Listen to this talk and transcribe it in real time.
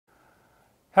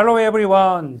Hello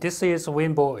everyone, this is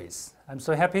Winboys. I'm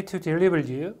so happy to deliver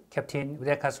you Captain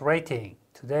Udeka's rating.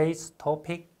 Today's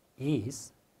topic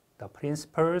is the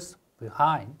principles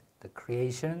behind the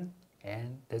creation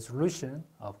and dissolution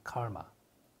of karma.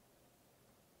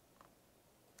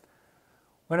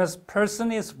 When a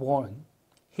person is born,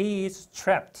 he is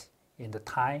trapped in the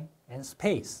time and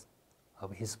space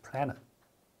of his planet.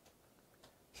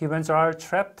 Humans are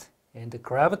trapped in the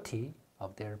gravity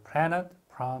of their planet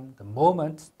from the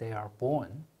moment they are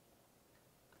born.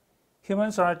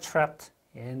 Humans are trapped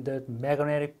in the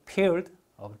magnetic field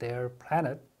of their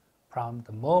planet from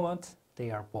the moment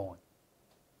they are born.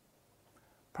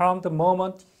 From the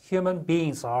moment human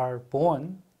beings are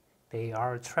born, they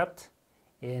are trapped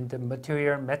in the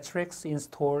material matrix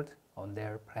installed on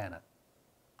their planet.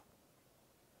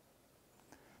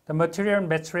 The material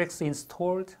matrix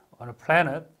installed on a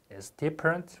planet is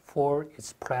different for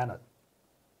each planet.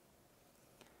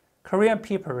 Korean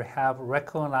people have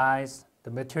recognized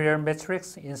the material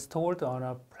matrix installed on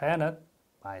a planet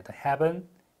by the heaven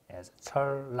as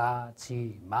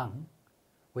철라지망,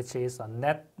 which is a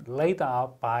net laid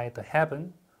out by the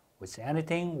heaven which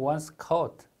anything once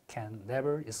caught can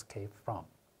never escape from.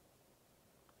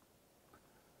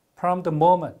 From the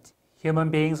moment human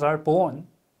beings are born,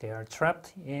 they are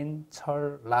trapped in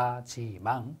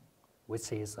철라지망,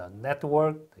 which is a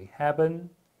network the heaven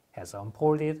has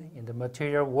unfolded in the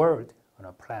material world on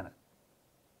a planet.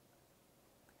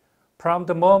 From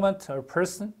the moment a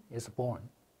person is born,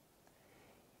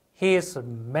 he is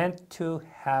meant to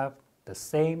have the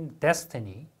same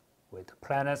destiny with the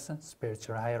planet's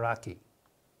spiritual hierarchy.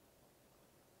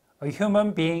 A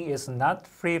human being is not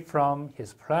free from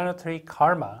his planetary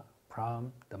karma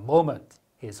from the moment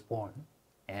he is born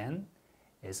and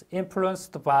is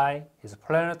influenced by his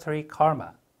planetary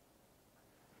karma.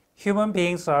 Human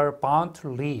beings are bound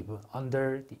to live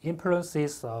under the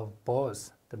influences of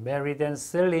both the meridian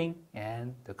ceiling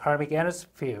and the karmic energy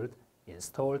field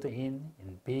installed in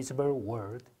invisible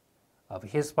world of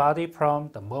his body from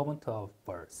the moment of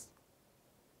birth.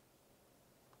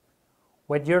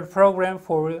 When your program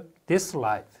for this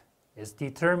life is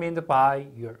determined by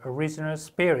your original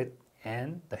spirit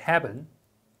and the heaven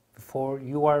before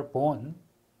you are born,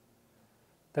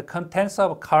 the contents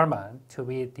of karma to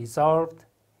be dissolved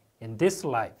in this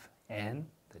life and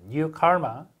the new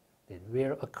karma that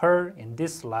will occur in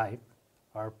this life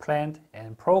are planned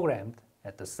and programmed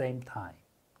at the same time.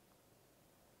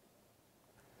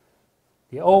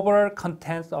 The overall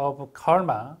content of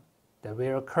karma that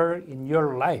will occur in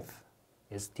your life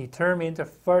is determined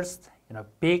first in a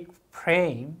big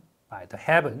frame by the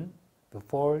heaven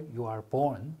before you are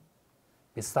born.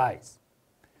 Besides,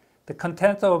 the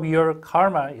content of your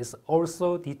karma is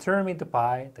also determined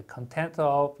by the content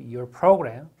of your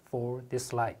program for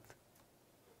this life.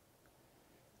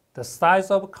 The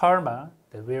size of karma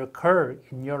that will occur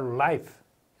in your life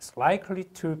is likely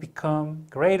to become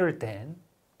greater than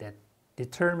that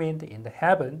determined in the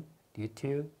heaven due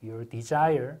to your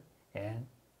desire and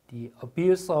the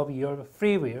abuse of your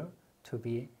free will to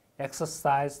be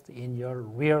exercised in your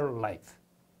real life.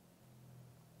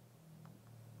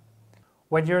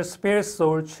 When your spirit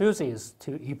soul chooses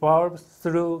to evolve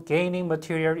through gaining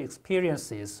material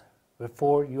experiences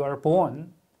before you are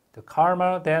born, the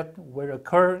karma that will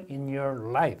occur in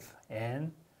your life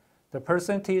and the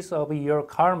percentage of your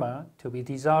karma to be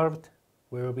dissolved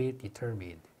will be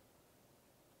determined.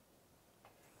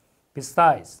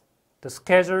 Besides, the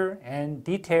schedule and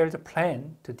detailed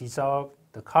plan to dissolve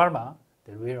the karma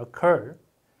that will occur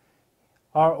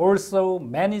are also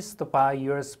managed by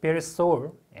your spirit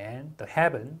soul and the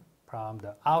heaven from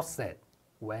the outset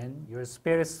when your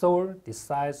spirit soul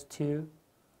decides to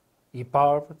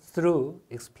evolve through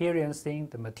experiencing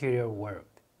the material world.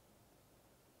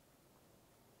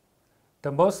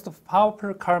 The most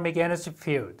powerful karmic energy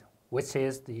field, which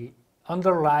is the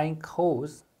underlying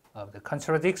cause of the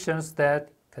contradictions that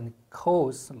can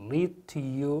lead to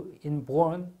you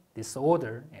inborn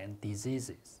disorder and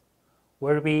diseases,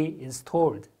 will be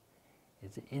installed in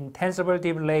the intangible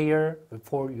deep layer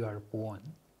before you are born,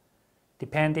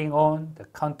 depending on the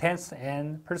contents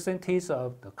and percentage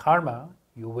of the karma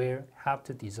you will have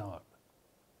to dissolve.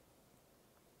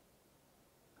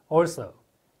 Also,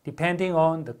 depending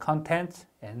on the content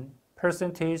and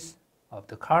percentage of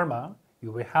the karma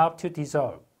you will have to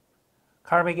dissolve,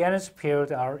 karmic energy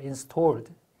fields are installed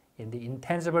in the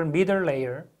intangible middle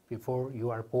layer before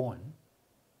you are born.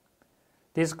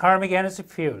 This karmic energy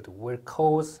field will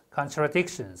cause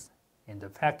contradictions in the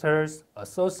factors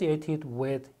associated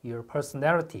with your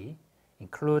personality,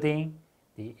 including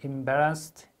the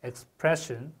imbalanced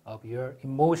expression of your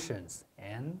emotions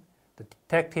and the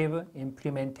detective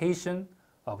implementation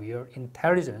of your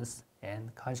intelligence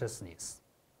and consciousness.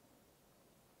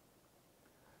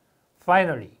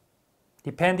 Finally,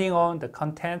 depending on the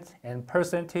content and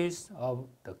percentage of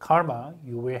the karma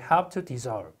you will have to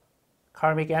dissolve,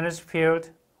 karmic energy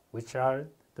field, which are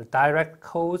the direct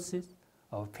causes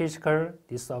of physical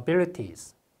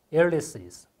disabilities,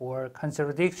 illnesses, or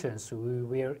contradictions we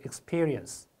will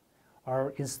experience,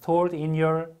 are installed in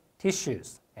your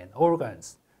tissues and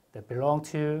organs that belong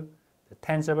to the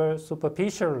tangible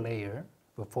superficial layer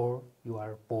before you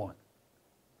are born.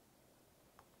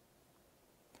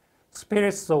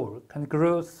 Spirit soul can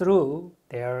grow through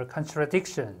their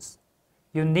contradictions.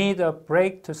 You need a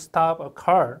brake to stop a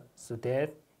car so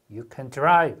that you can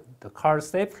drive the car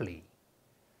safely.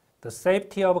 The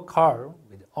safety of a car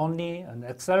with only an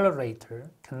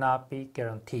accelerator cannot be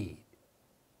guaranteed.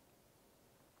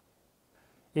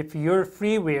 If your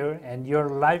free will and your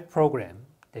life program,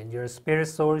 then your spirit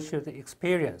soul should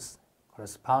experience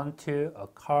correspond to a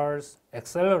car's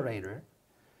accelerator.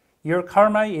 Your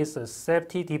karma is a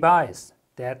safety device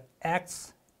that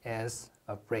acts as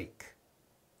a brake.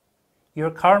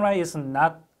 Your karma is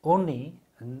not only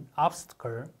an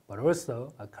obstacle, but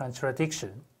also a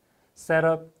contradiction set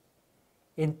up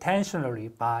intentionally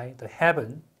by the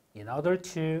heaven in order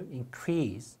to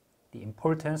increase the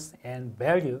importance and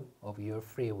value of your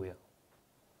free will.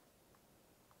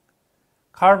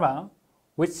 Karma,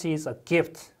 which is a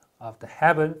gift of the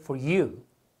heaven for you,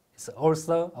 is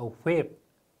also a whip,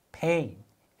 pain,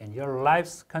 and your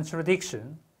life's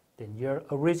contradiction that your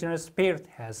original spirit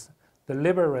has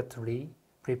deliberately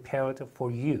prepared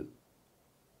for you.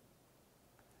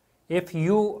 If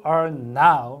you are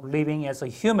now living as a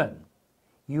human,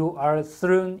 you are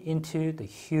thrown into the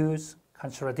huge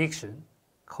contradiction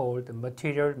called the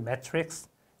material matrix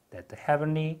that the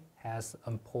heavenly has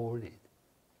unfolded.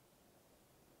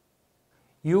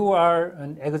 You are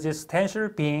an existential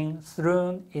being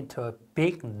thrown into a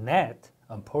big net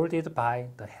unfolded by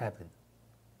the heaven.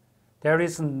 There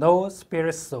is no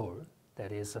spirit soul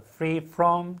that is free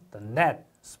from the net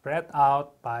spread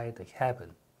out by the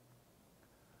heaven.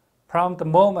 From the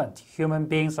moment human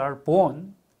beings are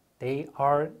born, they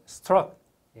are struck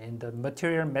in the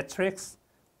material matrix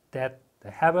that the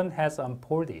heaven has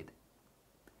unfolded.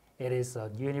 It is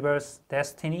a universe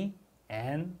destiny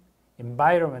and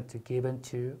environment given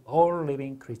to all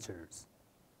living creatures.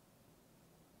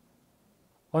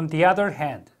 On the other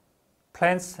hand,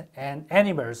 plants and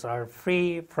animals are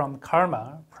free from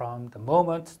karma from the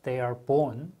moment they are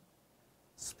born.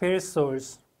 Spirit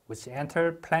souls which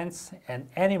enter plants and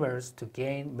animals to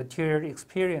gain material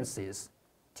experiences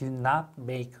do not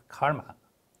make karma,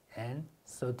 and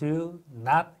so do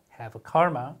not have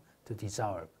karma to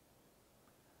dissolve.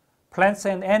 Plants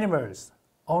and animals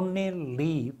only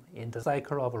live in the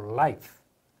cycle of life,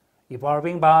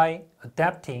 evolving by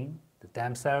adapting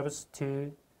themselves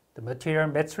to the material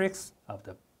matrix of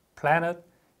the planet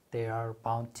they are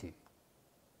bound to.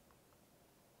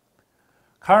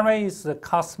 Karma is a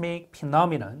cosmic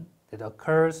phenomenon that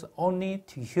occurs only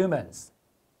to humans.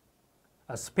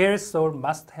 A spirit soul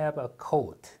must have a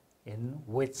code in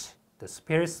which the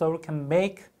spirit soul can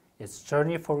make its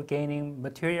journey for gaining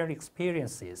material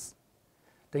experiences.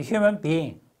 The human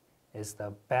being is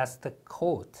the best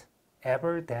coat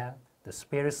ever that the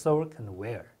spirit soul can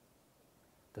wear.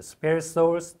 The spirit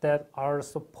souls that are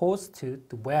supposed to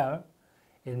dwell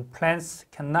in plants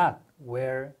cannot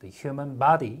wear the human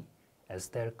body as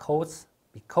their coats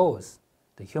because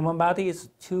the human body is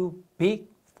too big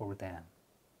for them.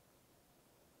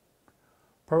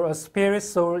 For a spirit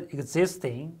soul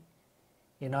existing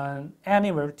in an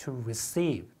animal to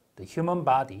receive the human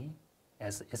body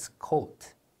as its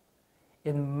coat,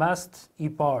 it must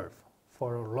evolve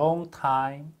for a long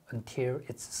time until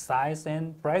its size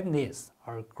and brightness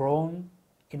are grown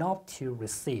enough to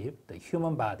receive the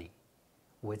human body,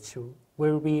 which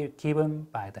will be given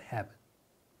by the heaven.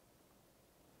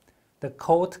 The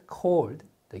coat called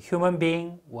the human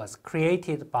being was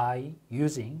created by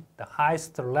using the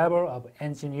highest level of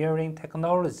engineering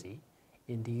technology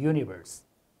in the universe.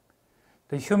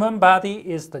 The human body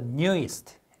is the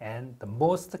newest and the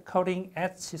most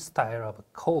cutting-edge style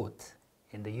of coat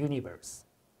in the universe,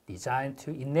 designed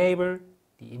to enable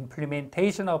the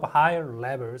implementation of higher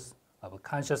levels of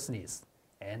consciousness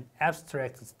and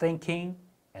abstract thinking,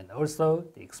 and also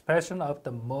the expression of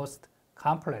the most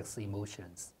complex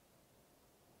emotions.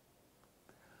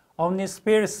 Only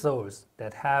spirit souls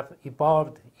that have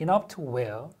evolved enough to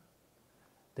wear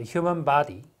the human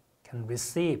body can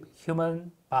receive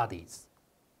human bodies.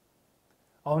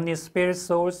 Only spirit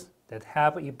souls that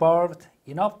have evolved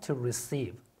enough to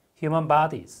receive human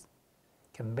bodies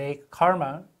can make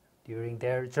karma during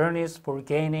their journeys for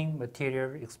gaining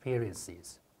material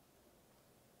experiences.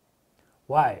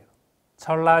 While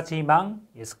Cheollajimang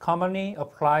is commonly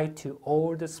applied to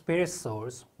all the spirit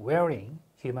souls wearing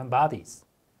human bodies,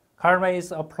 karma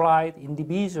is applied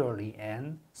individually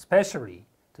and specially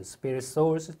to spirit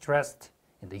souls dressed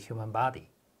in the human body.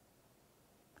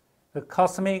 The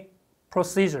cosmic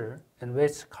procedure in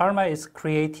which karma is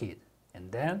created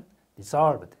and then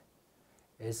dissolved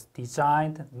is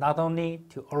designed not only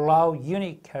to allow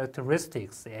unique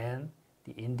characteristics and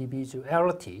the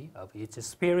individuality of each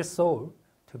spirit soul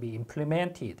to be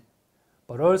implemented,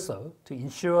 but also to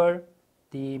ensure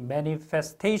the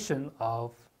manifestation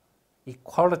of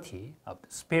equality of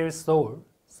the spirit soul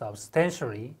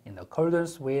substantially in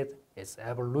accordance with its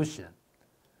evolution,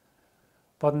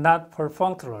 but not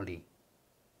perfunctorily.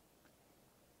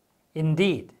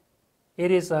 Indeed, it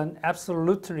is an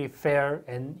absolutely fair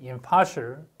and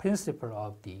impartial principle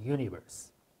of the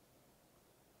universe.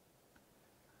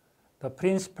 The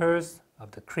principles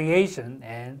of the creation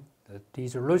and the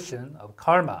dissolution of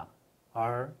karma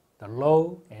are the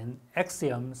law and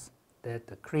axioms that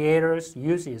the Creator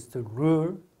uses to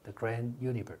rule the grand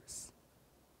universe.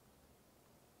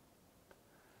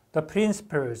 The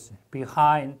principles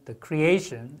behind the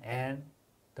creation and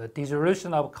the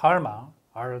dissolution of karma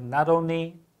are not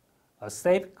only a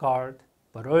safeguard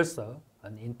but also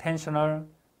an intentional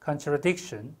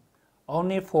contradiction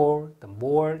only for the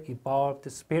more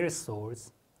evolved spirit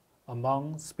souls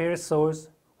among spirit souls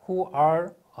who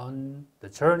are on the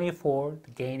journey for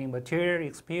gaining material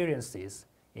experiences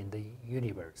in the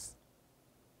universe.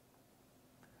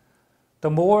 The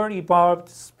more evolved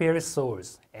spirit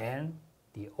souls and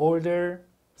the older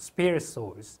spirit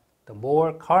souls, the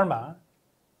more karma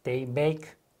they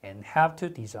make and have to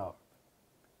dissolve.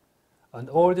 An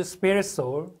old spirit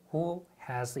soul who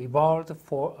has evolved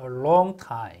for a long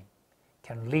time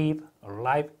can live a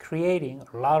life creating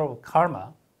a lot of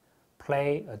karma,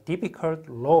 play a difficult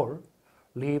role,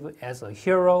 live as a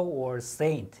hero or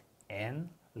saint, and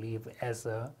live as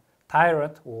a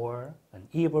tyrant or an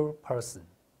evil person.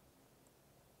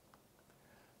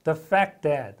 The fact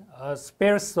that a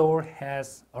spirit soul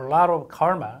has a lot of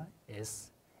karma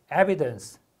is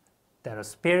evidence that a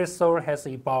spirit soul has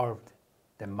evolved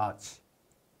that much,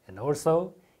 and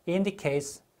also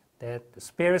indicates that the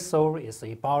spirit soul is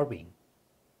evolving.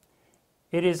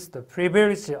 It is the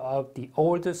privilege of the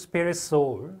old spirit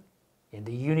soul in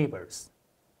the universe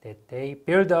that they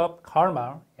build up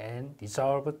karma and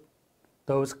dissolve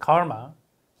those karma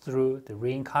through the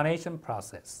reincarnation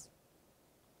process.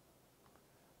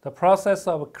 The process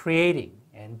of creating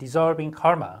and dissolving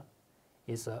karma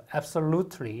is an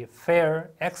absolutely fair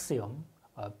axiom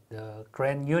of the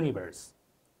grand universe,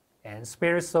 and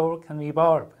spirit soul can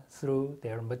evolve through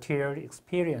their material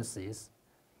experiences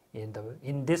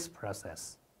in this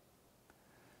process.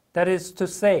 That is to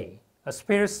say, a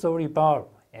spirit soul evolve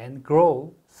and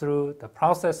grow through the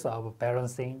process of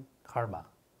balancing karma.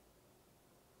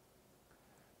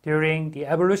 During the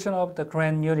evolution of the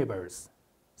grand universe,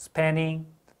 spanning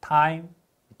the time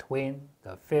between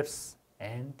the fifth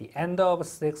and the end of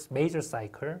sixth major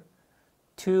cycle,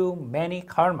 too many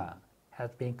karma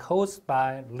has been caused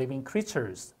by living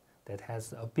creatures that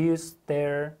has abused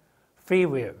their free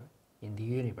will in the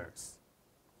universe.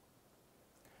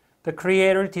 The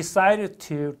Creator decided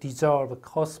to dissolve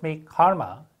cosmic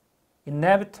karma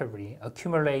inevitably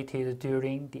accumulated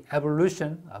during the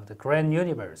evolution of the grand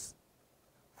universe.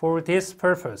 For this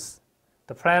purpose,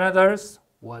 the planet Earth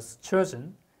was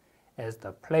chosen as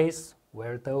the place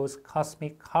where those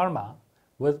cosmic karma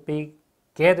would be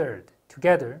gathered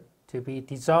together to be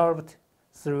dissolved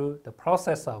through the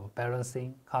process of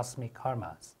balancing cosmic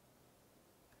karmas.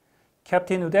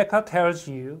 Captain Udeka tells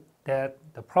you that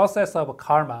the process of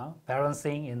karma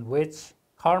balancing, in which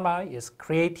karma is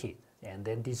created and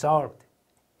then dissolved,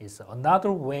 is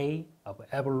another way of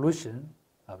evolution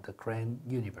of the grand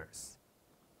universe.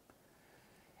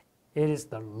 It is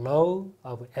the law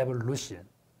of evolution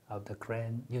of the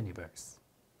grand universe.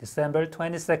 December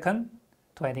 22nd,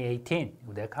 2018,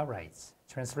 Udeka writes.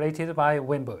 Translated by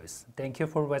Winboys. Thank you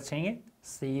for watching it.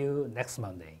 See you next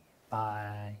Monday.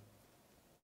 Bye.